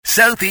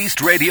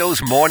Southeast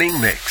Radio's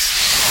morning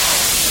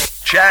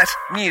mix. Chat,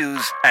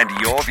 news and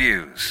your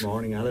views.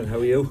 Morning, Alan. How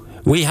are you?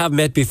 We have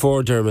met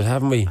before, Dermot,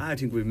 haven't we? I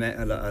think we've met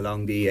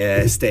along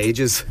the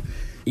stages.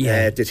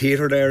 Yeah. The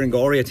theatre there in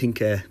Gorey, I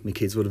think my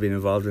kids would have been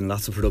involved in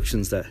lots of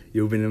productions that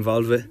you've been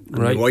involved with, and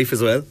right. my wife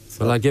as well.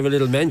 So. Well, I'll give a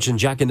little mention.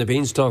 Jack and the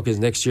Beanstalk is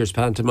next year's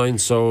pantomime,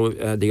 so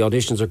the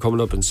auditions are coming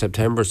up in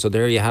September, so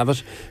there you have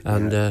it.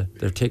 And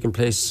they're taking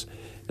place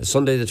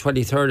Sunday the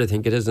 23rd, I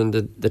think it is, and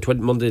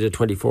Monday the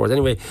 24th.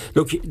 Anyway,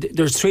 look,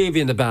 there's three of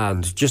you in the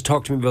band. Just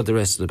talk to me about the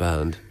rest of the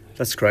band.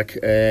 That's correct.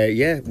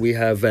 We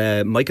have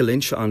Michael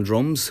Lynch on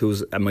drums,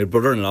 who's my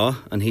brother-in-law,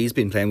 and he's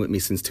been playing with me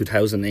since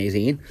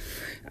 2018.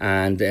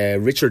 And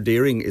Richard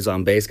Deering is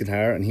on bass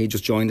guitar, and he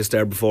just joined us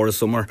there before the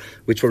summer,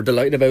 which we're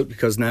delighted about,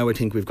 because now I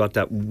think we've got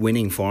that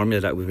winning formula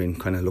that we've been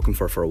kind of looking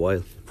for a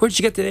while. Where did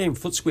you get the name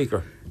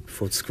Footsqueaker?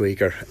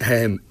 Footsqueaker.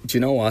 Do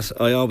you know what?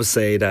 I always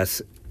say that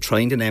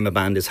trying to name a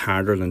band is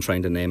harder than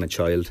trying to name a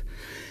child.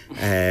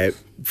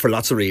 For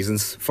lots of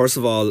reasons. First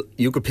of all,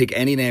 you could pick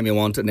any name you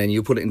want and then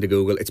you put it into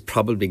Google, it's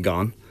probably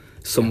gone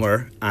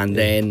somewhere. And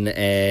then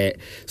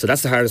so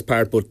that's the hardest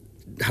part. But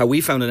how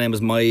we found the name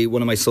is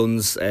one of my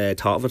sons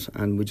thought of it,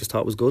 and we just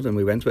thought it was good, and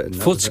we went with it.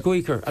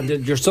 Footsqueaker. And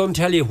did your son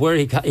tell you where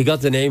he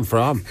got the name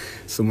from?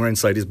 Somewhere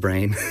inside his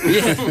brain.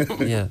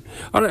 Yeah.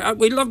 All right,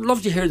 we'd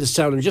love to hear the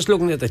sound. I'm just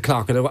looking at the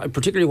clock, and I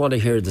particularly want to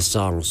hear the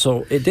song.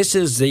 So this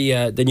is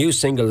the new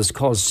single. It's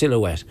called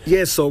Silhouette.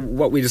 Yeah, so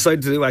what we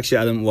decided to do actually,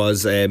 Adam,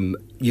 was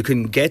you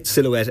can get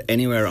Silhouette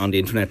anywhere on the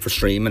internet for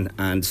streaming,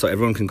 and so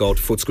everyone can go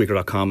to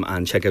footsqueaker.com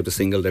and check out the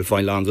single. They'll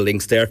find all the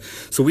links there.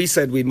 So we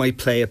said we might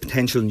play a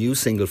potential new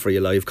single for you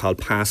live called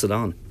Pass It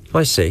On.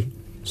 I see.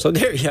 So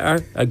there you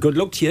are. Good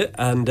luck to you,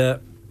 and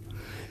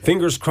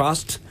fingers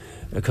crossed,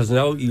 because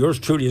now yours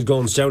truly is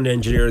going sound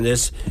engineer in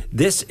this.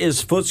 This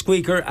is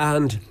Footsqueaker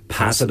and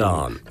Pass It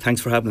On. Thanks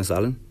for having us,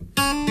 Alan.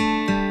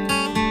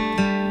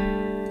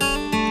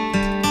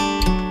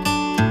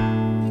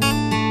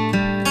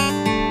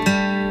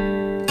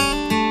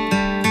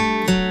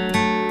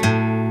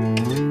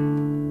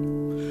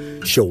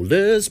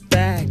 Shoulders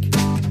back,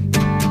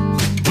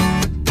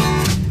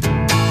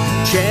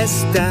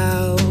 chest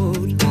out,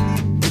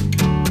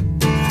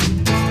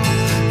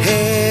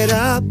 head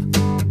up,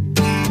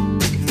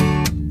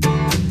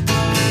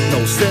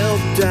 no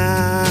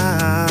self-doubt.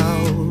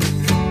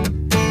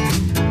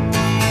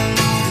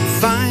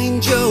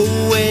 Find your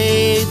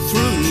way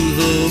through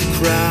the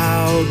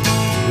crowd.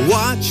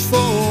 Watch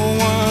for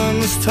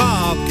ones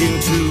talking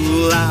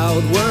too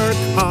loud. Work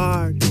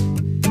hard,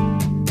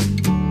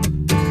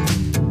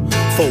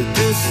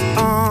 focus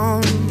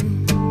on,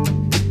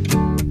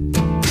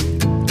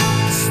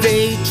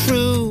 stay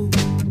true,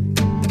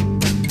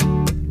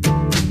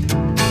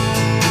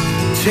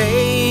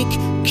 take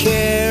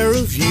care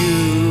of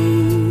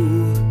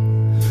you.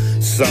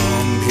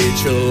 Some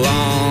hitch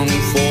along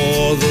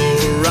for the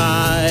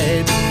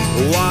ride.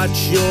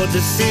 Watch your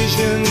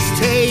decisions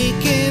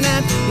taken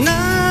at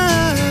night.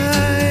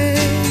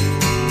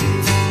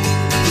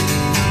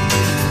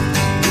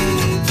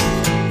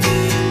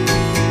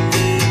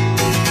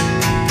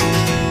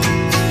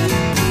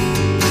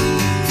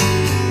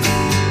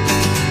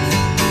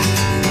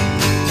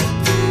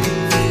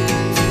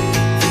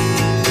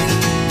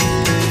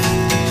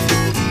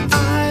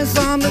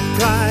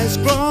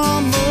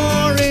 Grow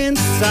more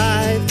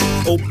inside,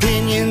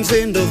 opinions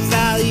in the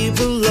valley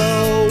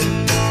below.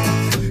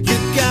 You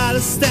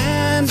gotta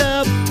stand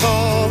up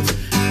tall,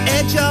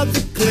 edge of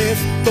the cliff,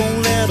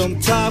 don't let them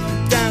talk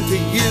down to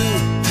you.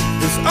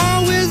 There's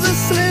always a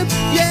slip,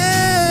 yeah.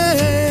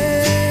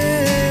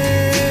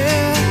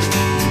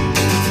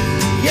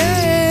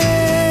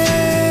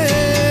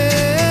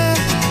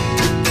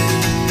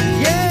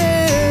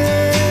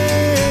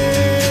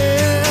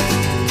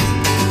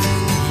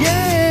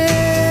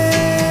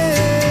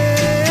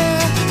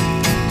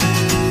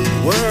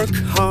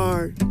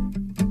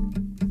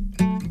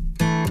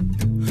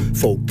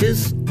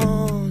 Focus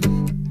on,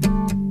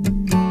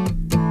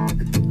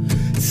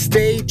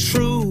 stay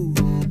true,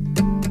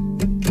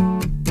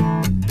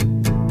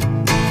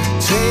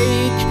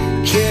 take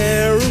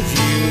care of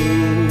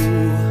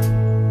you.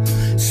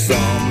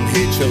 Some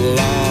hitch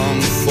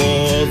along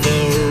for the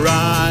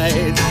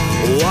ride.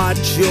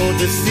 Watch your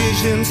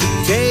decisions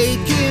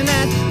taken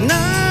at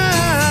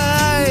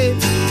night.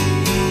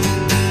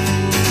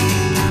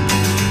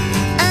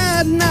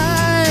 At night.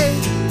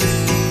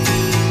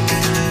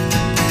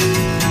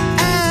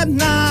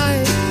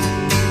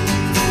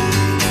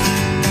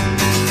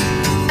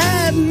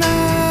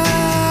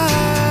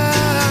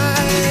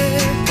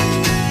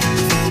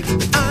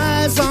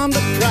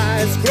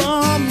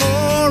 Grow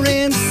more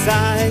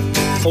inside,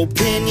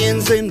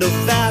 opinions in the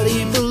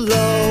valley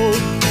below.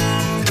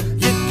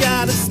 You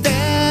gotta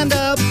stand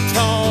up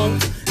tall,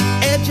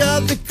 edge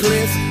of the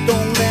cliff,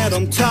 don't let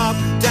them talk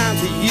down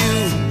to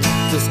you.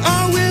 There's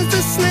always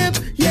the slip,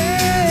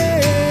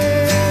 yeah.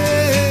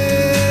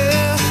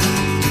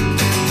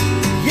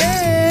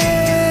 Yeah.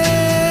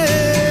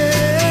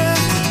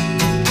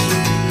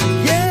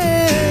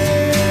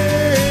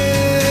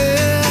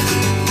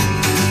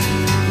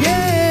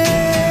 Yeah.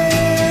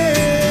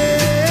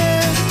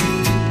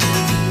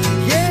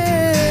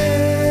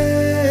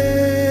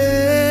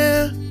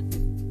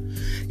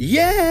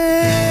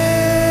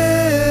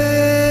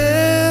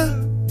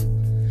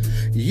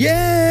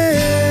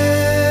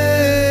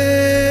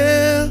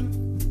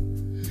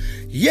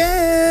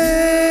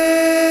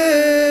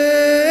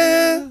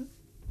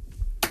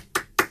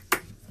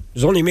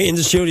 There's only me in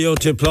the studio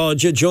to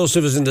applaud you.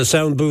 Joseph is in the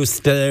sound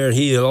booth there.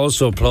 He'll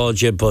also applaud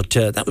you, but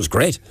that was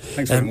great.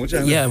 Thanks very much,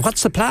 Alan. Yeah,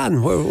 what's the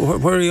plan?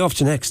 Where are you off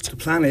to next? The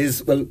plan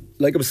is, well,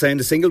 like I was saying,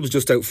 the single was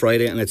just out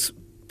Friday and it's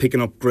picking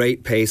up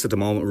great pace at the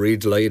moment. We're really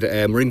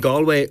delighted. We're in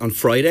Galway on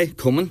Friday,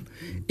 coming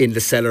in the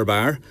Cellar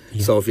Bar.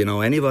 Yeah. So if you know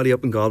anybody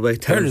up in Galway,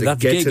 tell them to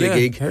get to the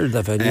gig. Heard of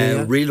that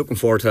venue, Really looking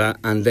forward to that.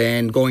 And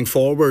then going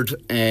forward,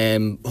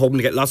 hoping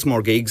to get lots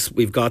more gigs.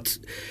 We've got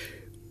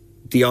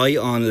the eye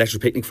on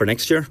Electric Picnic for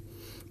next year.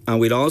 And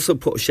we'd also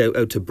put a shout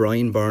out to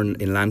Brian Byrne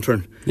in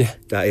Lantern,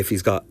 that if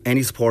he's got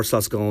any support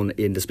slots going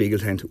in the Spiegel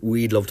tent,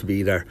 we'd love to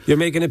be there. You're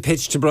making a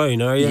pitch to Brian,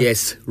 are you?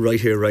 Yes,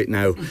 right here, right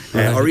now.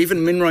 Or even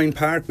Minrine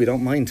Park, we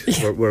don't mind.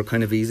 We're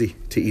kind of easy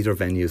to either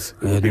venues.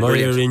 I admire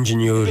your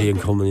ingenuity in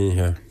coming in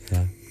here.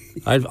 Yeah.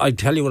 I'll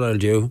tell you what I'll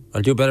do.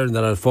 I'll do better than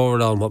that. I'll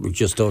forward on what we've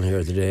just done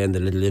here today and the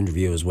little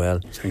interview as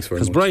well. Thanks very much.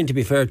 Because Brian, to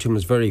be fair to him,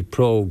 is very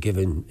pro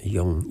giving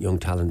young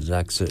talented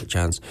acts a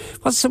chance.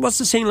 What's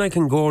the scene like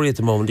in Gorey at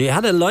the moment?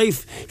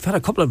 You've had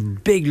a couple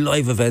of big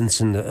live events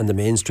in the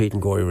main street in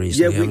Gorey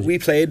recently. Yeah, we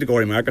played the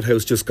Gorey Market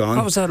House just gone.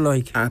 What was that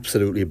like?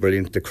 Absolutely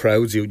brilliant. The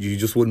crowds, you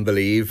just wouldn't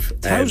believe.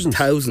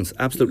 Thousands,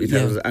 absolutely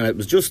thousands. And it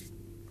was just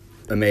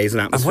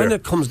amazing atmosphere. And when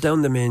it comes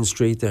down the main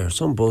street there,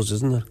 some buzz,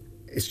 isn't it?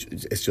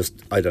 It's just,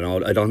 I don't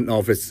know. I don't know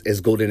if it's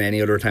as good in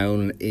any other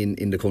town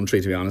in the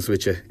country, to be honest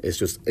with you.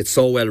 It's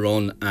so well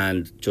run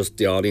and just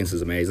the audience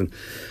is amazing.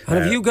 And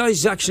have you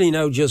guys actually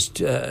now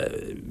just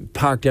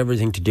parked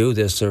everything to do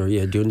this, or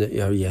you doing it?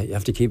 Or you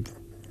have to keep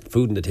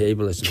food on the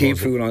table? I suppose. Keep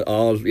food on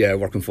all,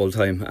 working full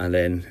time and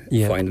then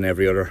finding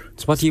every other.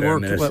 So what do you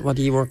work? What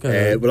do you work?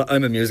 Well,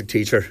 I'm a music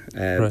teacher,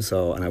 and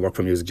I work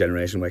for Music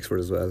Generation Wexford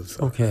as well.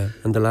 So. Okay,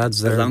 and the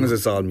lads there. As long as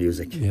it's all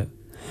music. Yeah.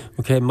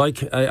 Okay,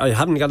 Mike, I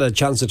haven't got a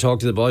chance to talk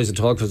to the boys at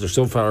all because they're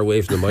so far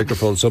away from the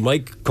microphone. So,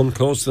 Mike, come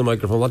close to the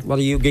microphone. What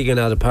are you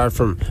gigging at apart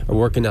from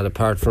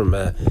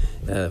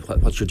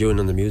what you're doing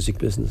in the music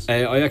business?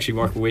 I actually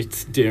work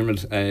with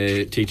Dermot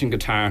teaching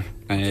guitar.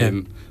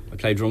 I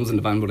play drums in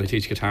the band, but I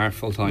teach guitar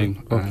full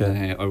time.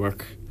 Okay. I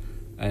work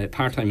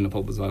part time in a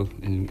pub as well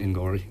in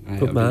Gorey. I've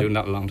been doing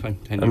that a long time.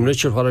 And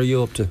Richard, what are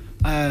you up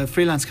to?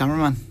 Freelance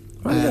cameraman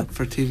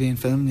for TV and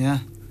film. Yeah.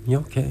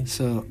 Okay.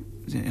 So.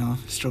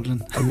 Struggling.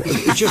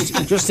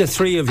 just the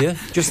three of you.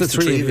 Just the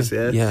three of us.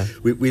 Yeah.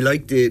 We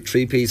like the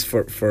three piece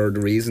for the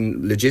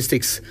reason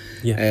logistics,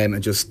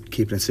 and just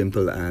keeping it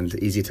simple and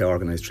easy to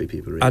organise three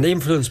people. Really. And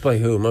influenced by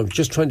whom? I'm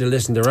just trying to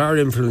listen. There are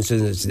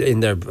influences in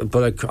there,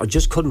 but I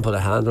just couldn't put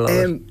a handle on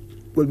it.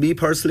 Well, me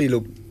personally,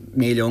 look,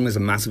 Neil Young is a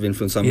massive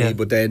influence on me,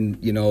 but then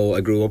I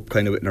grew up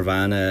kind of with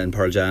Nirvana and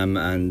Pearl Jam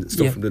and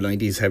stuff from the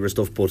 90s, heavier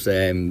stuff, but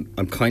I'm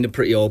kind of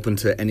pretty open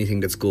to anything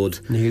that's good.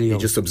 Neil Young. You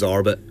just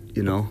absorb it,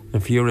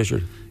 And for you,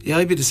 Richard? Yeah,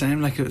 I'd be the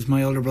same. Like, it was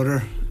my older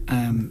brother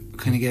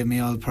kind of gave me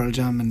all Pearl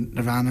Jam and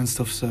Nirvana and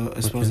stuff, so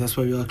I suppose that's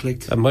why we all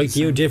clicked. And Mike,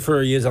 you differ,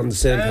 or you on the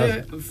same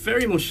path?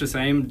 Very much the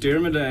same.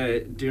 Dermot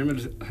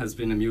has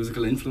been a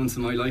musical influence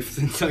in my life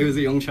since I was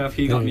a young chap.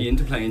 He got me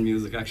into playing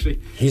music,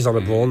 actually. He's on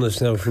a bonus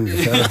now from the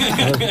Cellar.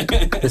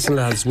 Listen,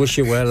 lads, wish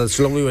you well. It's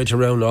a lovely way to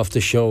round off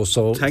the show.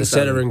 So, thanks, the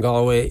Cellar in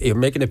Galway, you're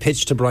making a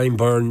pitch to Brian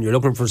Byrne, you're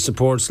looking for a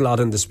support slot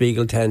in the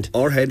Spiegel tent.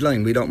 Or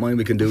headline, we don't mind,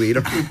 we can do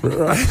either.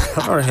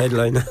 Or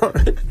headline.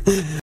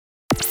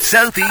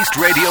 Southeast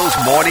Radio's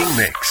morning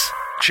mix.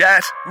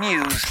 Chat,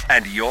 news,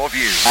 and your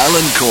views.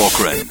 Alan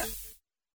Corcoran.